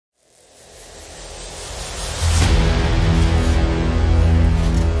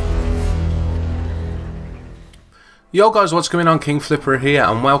Yo guys, what's going on? Kingflipper here,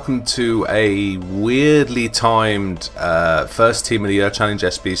 and welcome to a weirdly timed first Team of the Year Challenge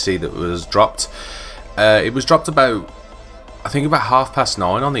SBC that was dropped. It was dropped about, I think about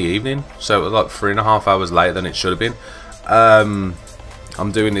 9:30 on the evening, so it was like 3.5 hours later than it should have been.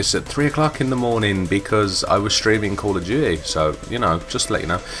 I'm doing this at 3 o'clock in the morning because I was streaming Call of Duty, so, you know, just to let you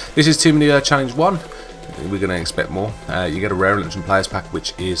know. This is Team of the Year Challenge 1. We're going to expect more. You get a rare legend players pack,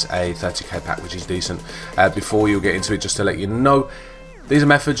 which is a 30k pack, which is decent. Before you get into it, just to let you know, these are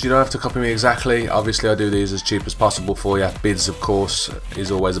methods. You don't have to copy me exactly. Obviously, I do these as cheap as possible for you. Bids, of course,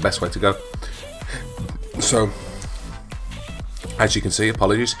 is always the best way to go. So, as you can see,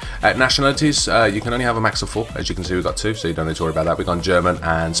 apologies. Nationalities, you can only have a max of 4. As you can see, we've got 2, so you don't need to worry about that. We've got German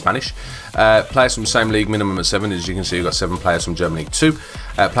and Spanish. Players from the same league, minimum of 7. As you can see, we've got 7 players from German League 2.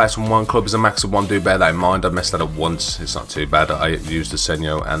 Players from 1 club is a max of 1. Do bear that in mind. I messed that up once. It's not too bad. I used a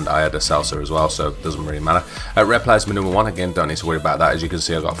Senyo and I had a Salsa as well, so it doesn't really matter. Rare players, minimum 1. Again, don't need to worry about that. As you can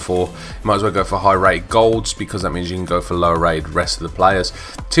see, I've got 4. You might as well go for high rated golds, because that means you can go for lower rated rest of the players.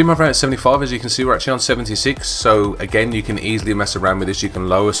 Team over at 75. As you can see, we're actually on 76. So again, you can easily mess around with this. You can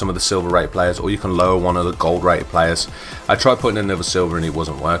lower some of the silver rate players, or you can lower one of the gold rated players. I tried putting another silver and it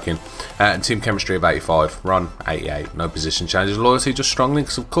wasn't working. And team chemistry of 85, run 88, no position changes. Loyalty, just strong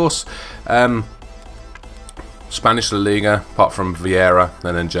links, of course. Spanish La Liga, apart from YARO,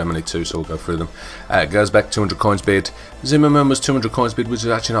 and then Germany 2, so we'll go through them. Goes back 200 coins bid. Zimmerman was 200 coins bid, which is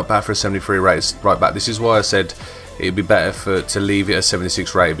actually not bad for a 73 rate right back. This is why I said it'd be better to leave it at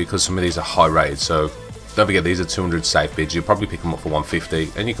 76 rated, because some of these are high rated. So don't forget, these are 200 safe bids. You'll probably pick them up for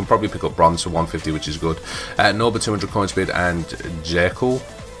 150, and you can probably pick up bronze for 150, which is good. Norbert 200 coins bid, and Jekyll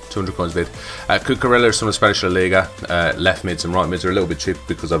 200 coins bid. Cucurella is from the Spanish La Liga. Left mids and right mids are a little bit cheap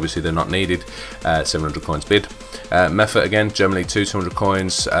because obviously they're not needed. 700 coins bid. Meffert again, Germany 2, 200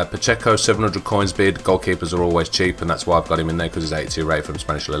 coins. Pacheco 700 coins bid. Goalkeepers are always cheap, and that's why I've got him in there, because he's 82 rate from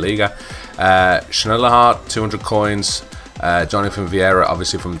Spanish La Liga. Schnellerhardt 200 coins. Jonathan Vieira,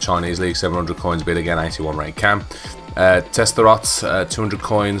 obviously from the Chinese League, 700 coins bid, again 81 rate cam. Testerot 200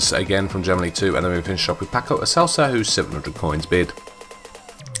 coins, again from Germany 2, and then we finish up with Paco Acelsa, who's 700 coins bid.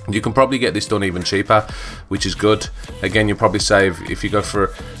 You can probably get this done even cheaper, which is good. Again, you'll probably save if you go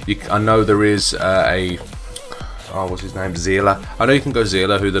for. I know there is what's his name? Zila. I know you can go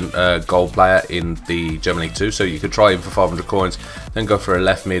Zila, who's the gold player in the German League 2. So you could try him for 500 coins, then go for a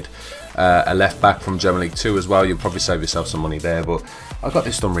left mid, a left back from German League 2 as well. You'll probably save yourself some money there. But I got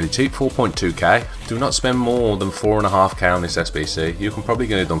this done really cheap, 4.2k. Do not spend more than 4.5k on this SBC. You can probably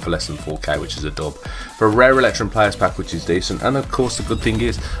get it done for less than 4k, which is a dub. For a rare Electrum players pack, which is decent. And of course, the good thing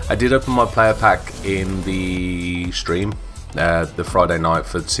is, I did open my player pack in the stream the Friday night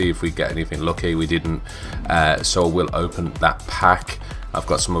to see if we get anything lucky. We didn't, so we'll open that pack. I've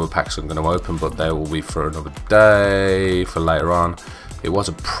got some other packs I'm going to open, but they will be for another day, for later on. It was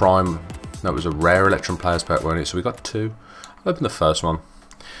a prime, no, it was a rare Electrum players pack, wasn't it? So we got 2. I'll open the first one.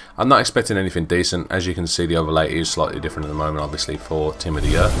 I'm not expecting anything decent. As you can see, the overlay is slightly different at the moment, obviously, for Team of the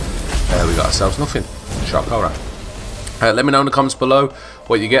Year. We got ourselves nothing. Sharp color. Let me know in the comments below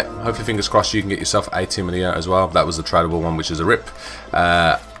what you get. Hopefully, fingers crossed, you can get yourself a Team of the Year as well. That was the tradable one, which is a rip.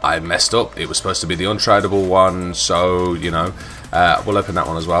 I messed up. It was supposed to be the untradable one, so, you know, we'll open that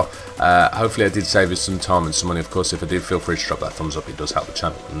one as well. Hopefully I did save you some time and some money. Of course, if I did, feel free to drop that thumbs up. It does help the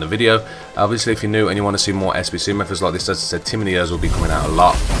channel and the video. Obviously, if you're new and you want to see more SBC methods like this, as I said, Team of the Years will be coming out a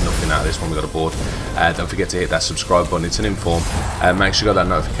lot. Nothing out of this one, we got a board. Don't forget to hit that subscribe button. It's an inform. Make sure you got that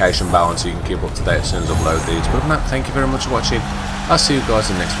notification bell on so you can keep up to date as soon as I upload these. But other than that, thank you very much for watching. I'll see you guys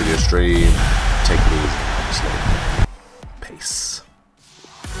in the next video stream. Take it easy. Obviously.